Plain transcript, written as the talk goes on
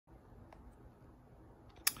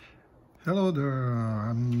Hello there,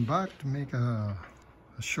 I'm back to make a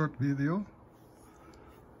short video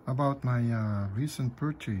about my recent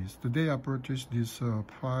purchase. Today I purchased these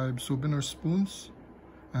 5 souvenir spoons,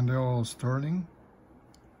 and they're all sterling.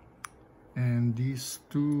 And these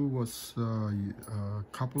 2 was a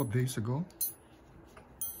couple of days ago.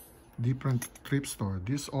 Different thrift store.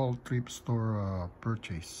 This all thrift store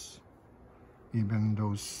purchase. Even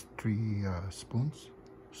those 3 spoons,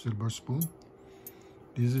 silver spoon.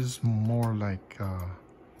 This is more like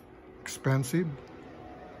expensive,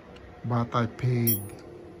 but I paid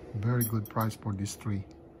very good price for these 3.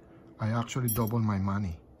 I actually doubled my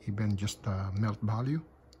money, even just the melt value.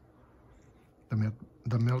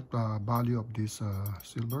 The melt value of this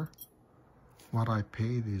silver, what I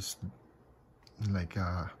paid is like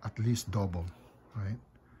at least double, right?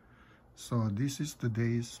 So this is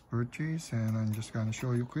today's purchase, and I'm just gonna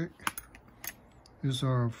show you quick. These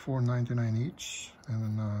are $4.99 each,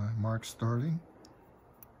 and marked sterling.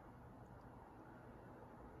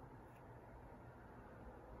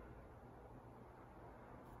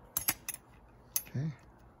 Okay.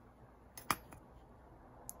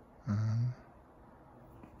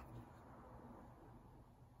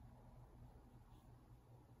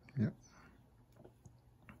 Yep.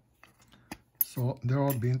 So they're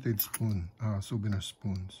all vintage spoon, souvenir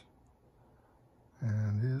spoons.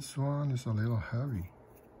 And this one is a little heavy.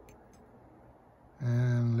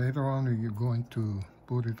 And later on we're going to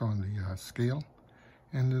put it on the scale.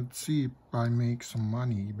 And let's see if I make some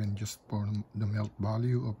money, even just for the melt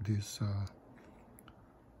value of this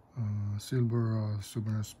silver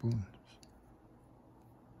souvenir spoons.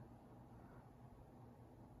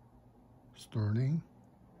 Sterling.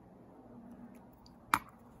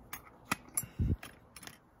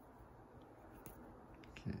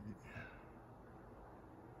 Okay.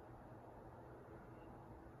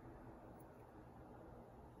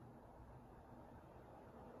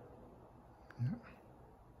 Yeah.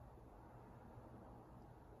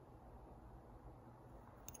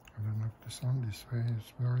 I don't know if this on this way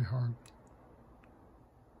is very hard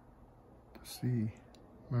to see,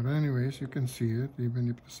 but anyways, you can see it even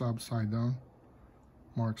if it's upside down.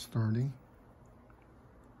 Marked sterling.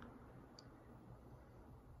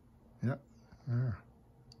 Yeah, there.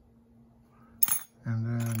 And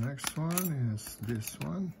then next one is this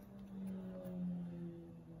one.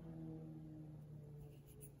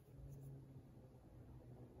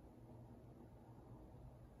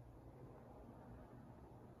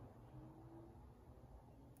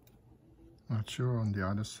 Not sure on the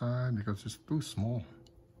other side because it's too small.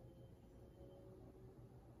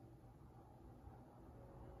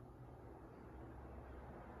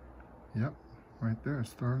 Yep, right there,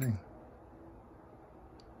 sterling.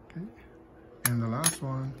 Okay, and the last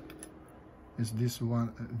one is this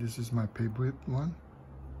one. This is my favorite one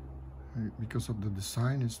because of the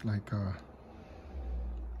design. It's like a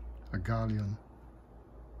galleon.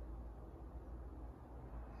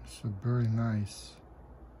 It's a very nice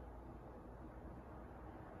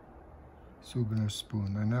souvenir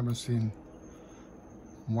spoon. I never seen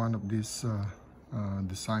one of this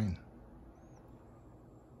design,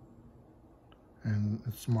 and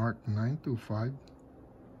it's marked 925,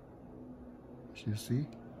 as you see.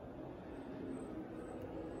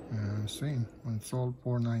 And same, it's all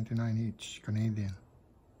 $4.99 each Canadian.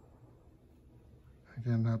 I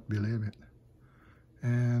cannot believe it.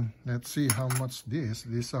 And let's see how much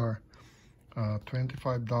these are.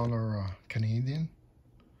 $25 Canadian.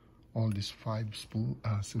 All these 5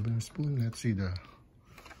 silver spoon. Let's see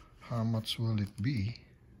how much will it be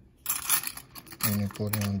when you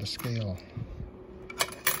put it on the scale.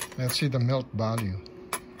 Let's see the melt value.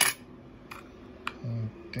 I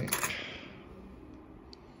think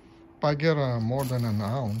if I get more than an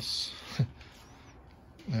ounce,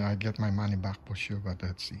 I get my money back for sure. But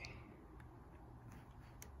let's see.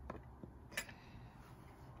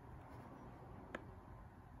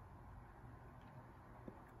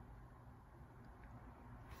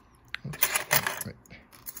 Wait,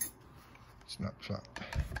 it's not flat.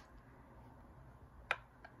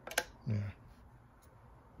 Yeah.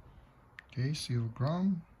 Okay, 0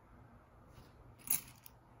 gram.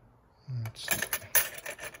 Let's see.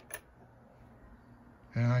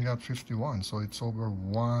 And I got 51, so it's over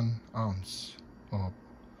 1 ounce of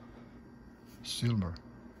silver.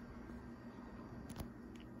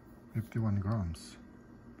 51 grams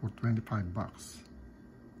for 25 bucks,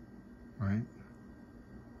 right?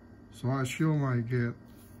 So I assume I get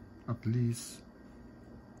at least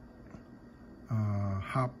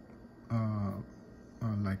half,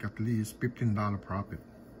 like at least $15 profit.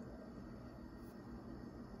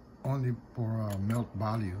 Only for melt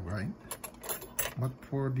value, right? But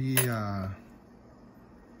for the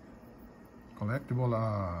collectible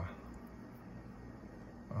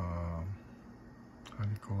how do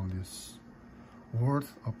you call this,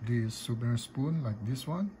 worth of this souvenir spoon like this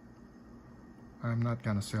one, I'm not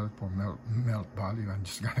gonna sell it for melt value. I'm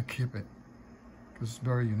just gonna keep it because it's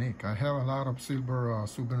very unique. I have a lot of silver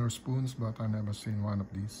souvenir spoons, but I never seen one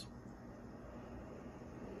of these.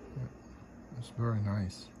 Yeah, it's very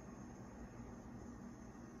nice.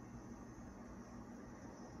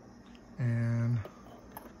 And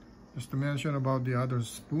just to mention about the other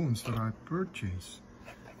spoons that I purchased,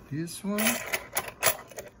 this one,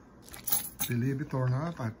 believe it or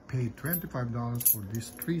not, I paid $25 for these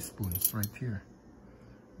 3 spoons right here.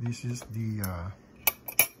 This is the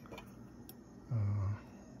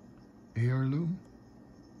heirloom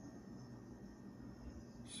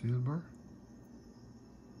silver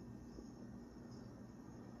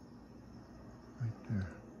right there,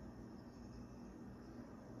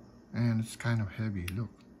 and it's kind of heavy. Look,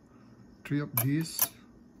 3 of these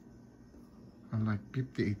are like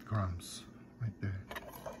 58 grams right there,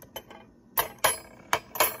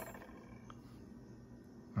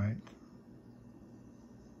 right?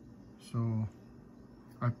 So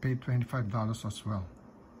I paid $25 as well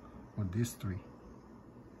for these 3,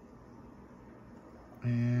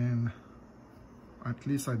 and at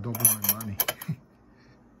least I doubled my money.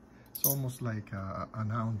 It's almost like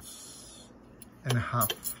an ounce and a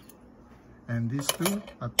half. And these 2,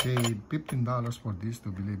 I paid $15 for these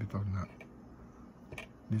 2, believe it or not.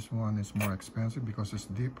 This one is more expensive because it's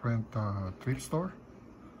different thrift store,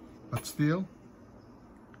 but still,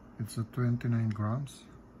 it's a 29 grams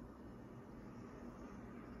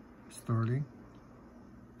sterling.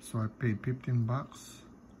 So I paid 15 bucks,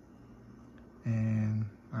 and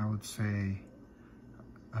I would say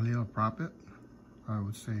a little profit. I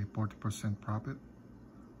would say 40% profit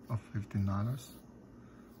of $15.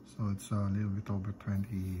 So it's a little bit over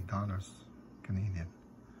 $20 Canadian,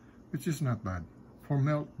 which is not bad for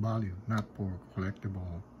melt value, not for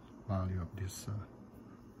collectible value of these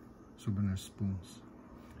souvenir spoons.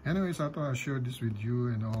 Anyways, I thought I'd share this with you,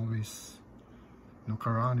 and always look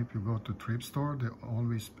around. If you go to thrift store, they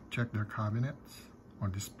always check their cabinets or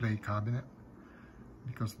display cabinet,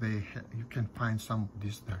 because you can find some of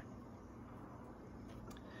this there.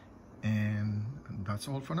 And that's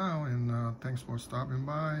all for now, and thanks for stopping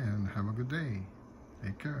by, and have a good day.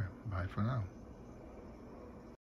 Take care. Bye for now.